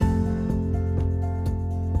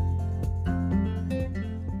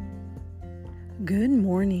Good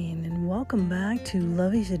morning and welcome back to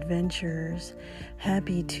Lovey's Adventures.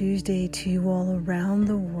 Happy Tuesday to you all around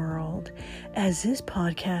the world, as this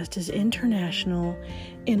podcast is international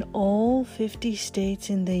in all 50 states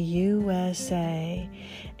in the USA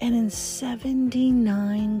and in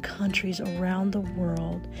 79 countries around the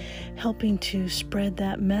world, helping to spread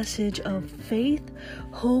that message of faith,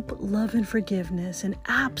 hope, love, and forgiveness, and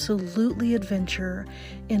absolutely adventure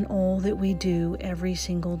in all that we do every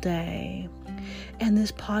single day. And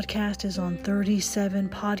this podcast is on 37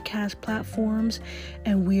 podcast platforms,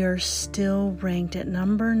 and we are still ranked at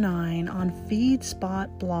number 9 on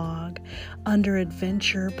FeedSpot blog under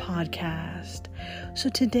Adventure Podcast. So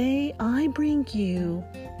today I bring you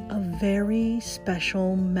a very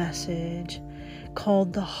special message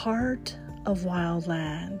called The Heart of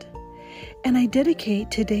Wildland. And I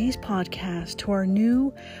dedicate today's podcast to our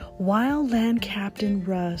new Wildland Captain,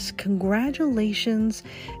 Russ. Congratulations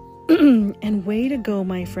and way to go,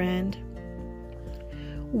 my friend.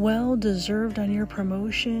 Well deserved on your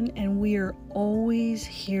promotion, and we are always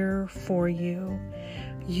here for you.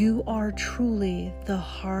 You are truly the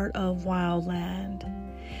heart of Wildland.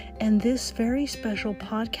 And this very special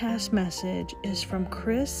podcast message is from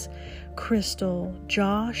Chris, Crystal,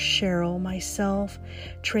 Josh, Cheryl, myself,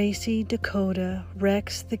 Tracy, Dakota,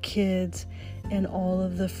 Rex, the kids, and all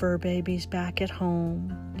of the fur babies back at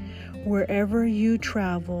home. Wherever you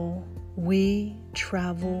travel, we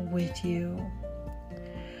travel with you.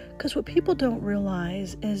 Because what people don't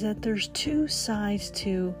realize is that there's two sides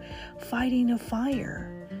to fighting a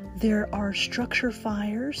fire. There are structure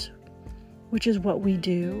fires, which is what we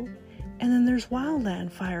do, and then there's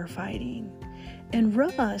wildland firefighting. And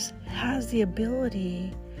Russ has the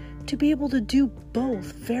ability to be able to do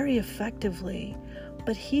both very effectively,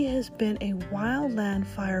 but he has been a wildland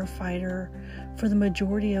firefighter for the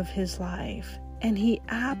majority of his life, and he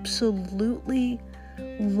absolutely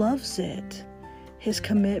loves it. His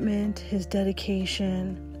commitment, his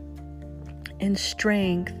dedication, and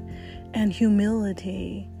strength, and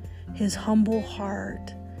humility, his humble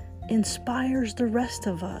heart inspires the rest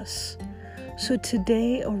of us. So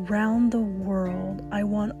today, around the world, I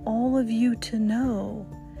want all of you to know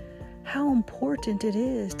how important it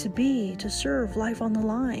is to serve life on the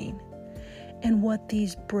line, and what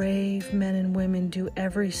these brave men and women do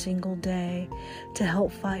every single day to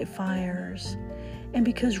help fight fires. And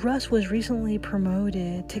because Russ was recently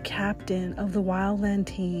promoted to captain of the Wildland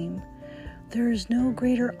team, there is no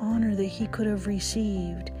greater honor that he could have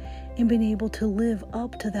received in being able to live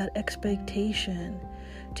up to that expectation,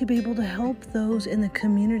 to be able to help those in the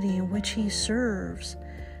community in which he serves,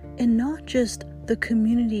 and not just the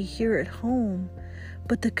community here at home,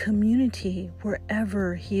 but the community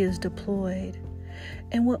wherever he is deployed.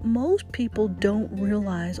 And what most people don't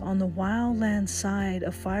realize on the wildland side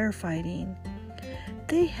of firefighting,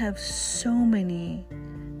 they have so many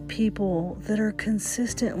people that are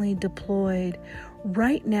consistently deployed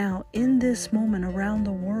right now in this moment around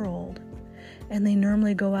the world. And they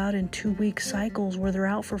normally go out in 2-week cycles where they're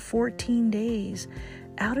out for 14 days,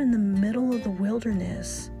 out in the middle of the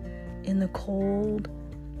wilderness, in the cold,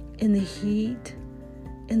 in the heat,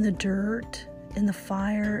 in the dirt, in the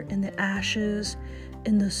fire, in the ashes,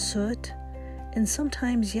 in the soot. And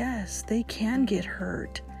sometimes, yes, they can get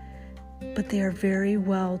hurt, but they are very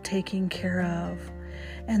well taken care of.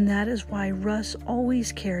 And that is why Russ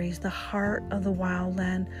always carries the heart of the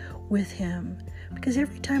wildland with him. Because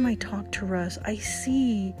every time I talk to Russ, I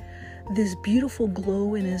see this beautiful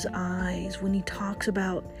glow in his eyes when he talks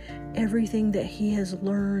about everything that he has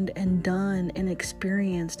learned and done and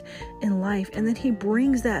experienced in life. And then he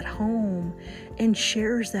brings that home and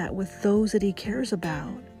shares that with those that he cares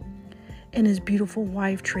about. And his beautiful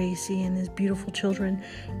wife, Tracy, and his beautiful children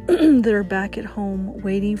that are back at home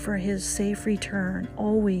waiting for his safe return.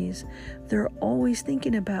 Always. They're always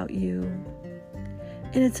thinking about you.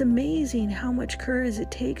 And it's amazing how much courage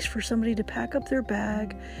it takes for somebody to pack up their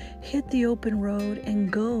bag, hit the open road,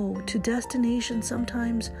 and go to destinations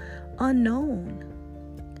sometimes unknown.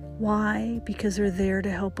 Why? Because they're there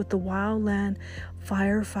to help with the wildland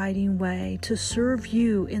firefighting way, to serve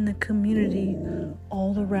you in the community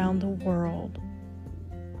all around the world.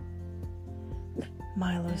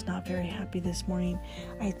 Milo's not very happy this morning.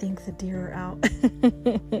 I think the deer are out.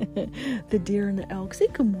 The deer and the elk. Say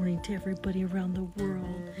good morning to everybody around the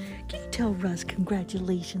world. Can you tell Russ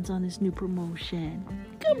congratulations on his new promotion?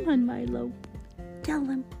 Come on, Milo. Tell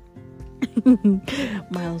him.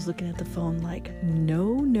 Milo's looking at the phone like,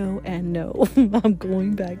 no, and no. I'm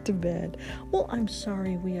going back to bed. Well, I'm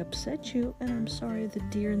sorry we upset you, and I'm sorry the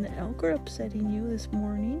deer and the elk are upsetting you this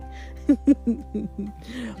morning.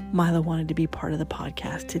 Milo wanted to be part of the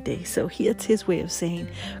podcast today, so it's his way of saying,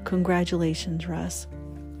 congratulations, Russ.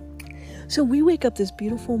 So we wake up this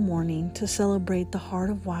beautiful morning to celebrate the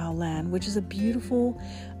Heart of Wildland, which is a beautiful,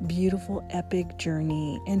 beautiful, epic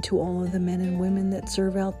journey. And to all of the men and women that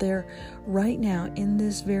serve out there right now in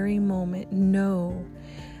this very moment, know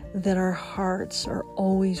that our hearts are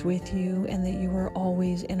always with you and that you are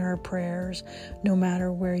always in our prayers, no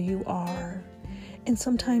matter where you are. And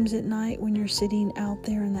sometimes at night when you're sitting out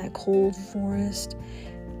there in that cold forest,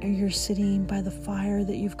 or you're sitting by the fire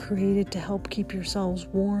that you've created to help keep yourselves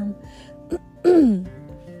warm,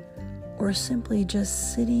 or simply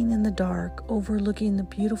just sitting in the dark overlooking the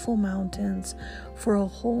beautiful mountains for a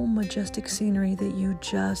whole majestic scenery that you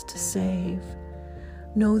just save.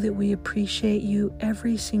 Know that we appreciate you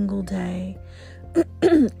every single day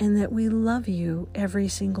and that we love you every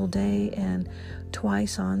single day and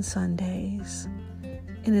twice on Sundays.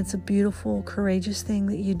 And it's a beautiful, courageous thing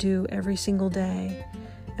that you do every single day.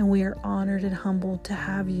 And we are honored and humbled to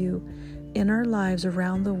have you in our lives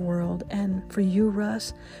around the world, and for you,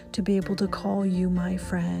 Russ, to be able to call you my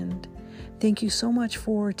friend. Thank you so much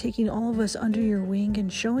for taking all of us under your wing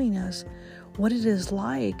and showing us what it is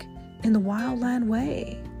like in the wildland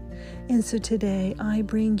way. And so today I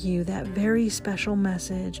bring you that very special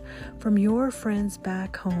message from your friends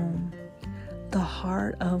back home, the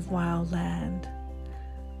Heart of Wildland.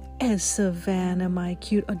 As Savannah, my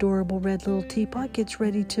cute, adorable red little teapot, gets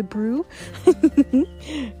ready to brew.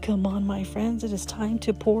 Come on, my friends, it is time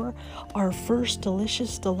to pour our first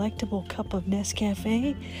delicious, delectable cup of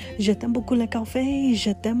Nescafé. Je t'aime beaucoup le café,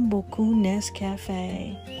 je t'aime beaucoup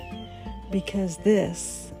Nescafé. Because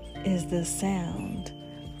this is the sound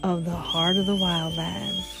of the Heart of the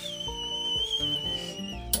Wildland.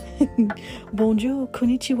 Bonjour,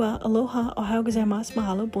 konnichiwa, aloha, ohayou gozaimasu,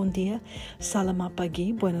 mahalo, bon dia, salamat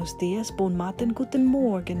pagi, buenos dias, bon matin, guten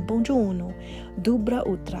morgen, buongiorno, dobra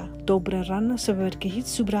utra, dobra rana, savarkahit,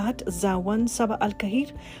 subrahat, zawan, saba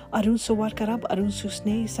al-kahir, arun sawar karab, arun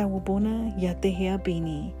susne, sawabona, yatehea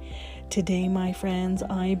bini. Today, my friends,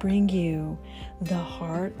 I bring you the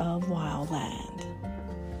Heart of Wildland.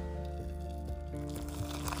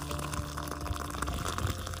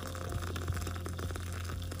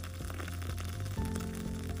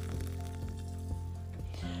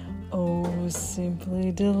 Oh,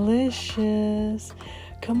 simply delicious.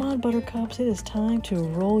 Come on, buttercups. It is time to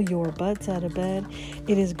roll your butts out of bed.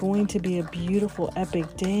 It is going to be a beautiful,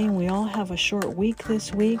 epic day. And we all have a short week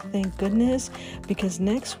this week, thank goodness, because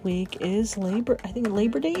next week is Labor Day,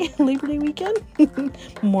 Labor Day weekend,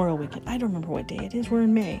 Memorial weekend. I don't remember what day it is. We're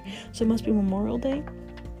in May, so it must be Memorial Day.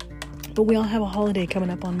 But we all have a holiday coming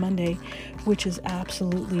up on Monday, which is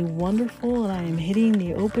absolutely wonderful. And I am hitting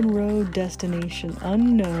the open road destination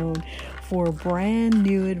unknown for a brand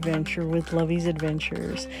new adventure with Lovey's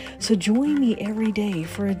Adventures. So join me every day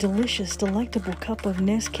for a delicious, delectable cup of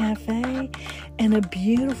Nescafé and a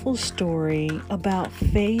beautiful story about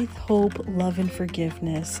faith, hope, love, and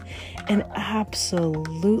forgiveness. And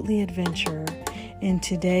absolutely adventure. And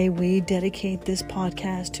today we dedicate this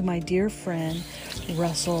podcast to my dear friend,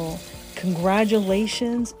 Russell.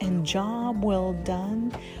 Congratulations and job well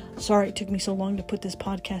done. Sorry it took me so long to put this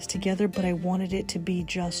podcast together, but I wanted it to be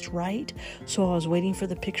just right. So I was waiting for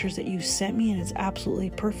the pictures that you sent me, and it's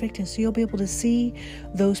absolutely perfect. And so you'll be able to see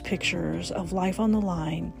those pictures of Life on the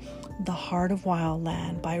Line, The Heart of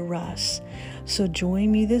Wildland by Russ. So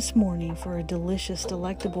join me this morning for a delicious,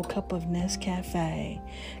 delectable cup of Nescafé,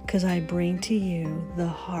 because I bring to you the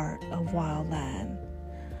Heart of Wildland.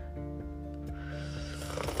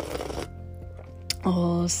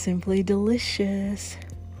 Oh, simply delicious.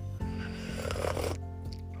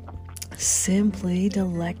 Simply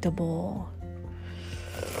delectable.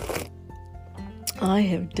 I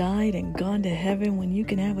have died and gone to heaven when you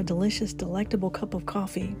can have a delicious, delectable cup of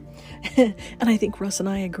coffee. And I think Russ and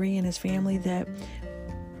I agree in his family that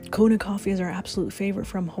Kona coffee is our absolute favorite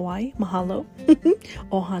from Hawaii. Mahalo.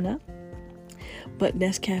 Ohana. But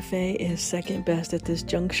Nescafé is second best at this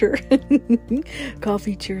juncture.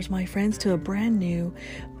 Coffee cheers, my friends, to a brand new,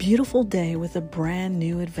 beautiful day with a brand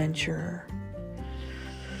new adventure.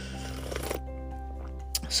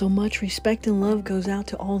 So much respect and love goes out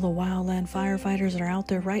to all the wildland firefighters that are out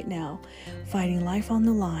there right now fighting life on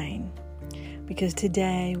the line. Because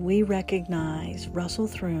today we recognize Russell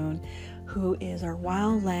Thrun, who is our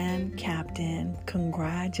wildland captain.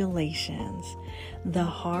 Congratulations. The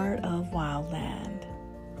Heart of Wildland.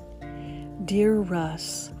 Dear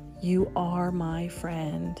Russ, you are my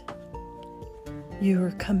friend.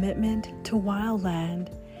 Your commitment to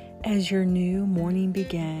wildland as your new morning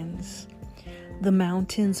begins. The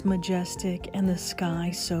mountains majestic and the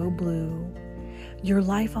sky so blue. Your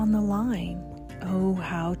life on the line, oh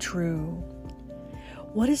how true.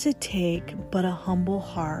 What does it take but a humble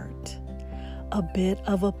heart? A bit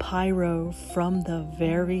of a pyro from the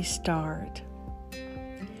very start.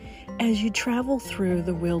 As you travel through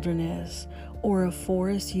the wilderness or a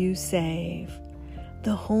forest you save,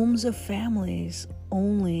 the homes of families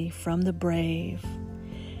only from the brave.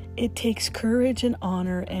 It takes courage and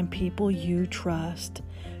honor and people you trust.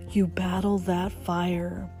 You battle that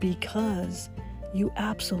fire because you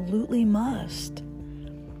absolutely must.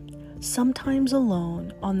 Sometimes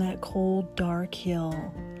alone on that cold, dark hill.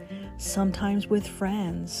 Sometimes with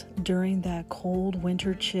friends during that cold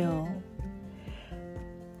winter chill.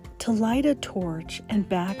 To light a torch and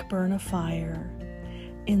back burn a fire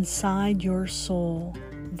inside your soul,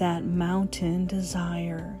 that mountain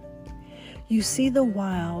desire. You see the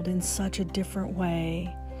wild in such a different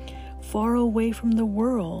way, far away from the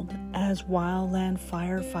world, as wildland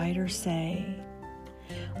firefighters say.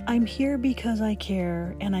 I'm here because I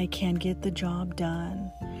care and I can get the job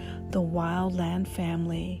done. The wildland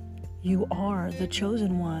family, you are the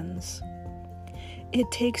chosen ones. It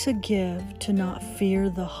takes a give to not fear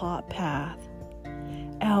the hot path.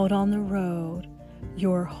 Out on the road,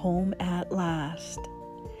 you're home at last.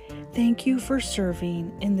 Thank you for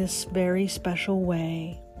serving in this very special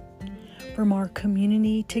way. From our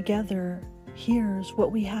community together, here's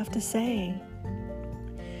what we have to say.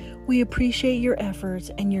 We appreciate your efforts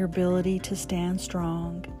and your ability to stand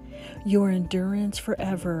strong. Your endurance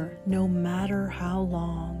forever, no matter how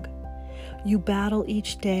long. You battle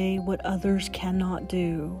each day what others cannot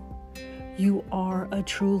do. You are a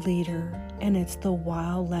true leader, and it's the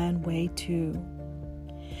wildland way too.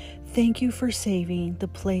 Thank you for saving the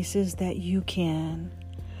places that you can,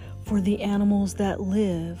 for the animals that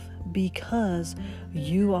live, because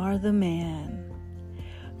you are the man.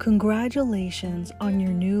 Congratulations on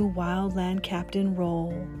your new wildland captain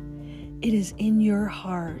role. It is in your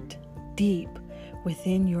heart, deep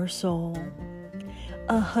within your soul.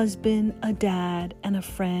 A husband, a dad, and a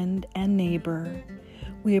friend and neighbor.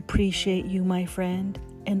 We appreciate you, my friend,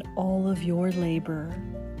 and all of your labor.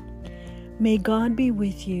 May God be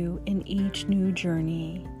with you in each new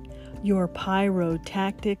journey. Your pyro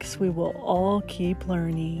tactics we will all keep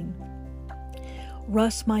learning.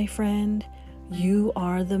 Russ, my friend, you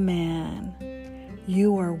are the man.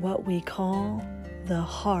 You are what we call the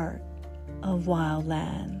heart of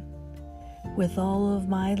wildland. With all of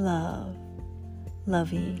my love,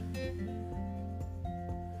 Lovey.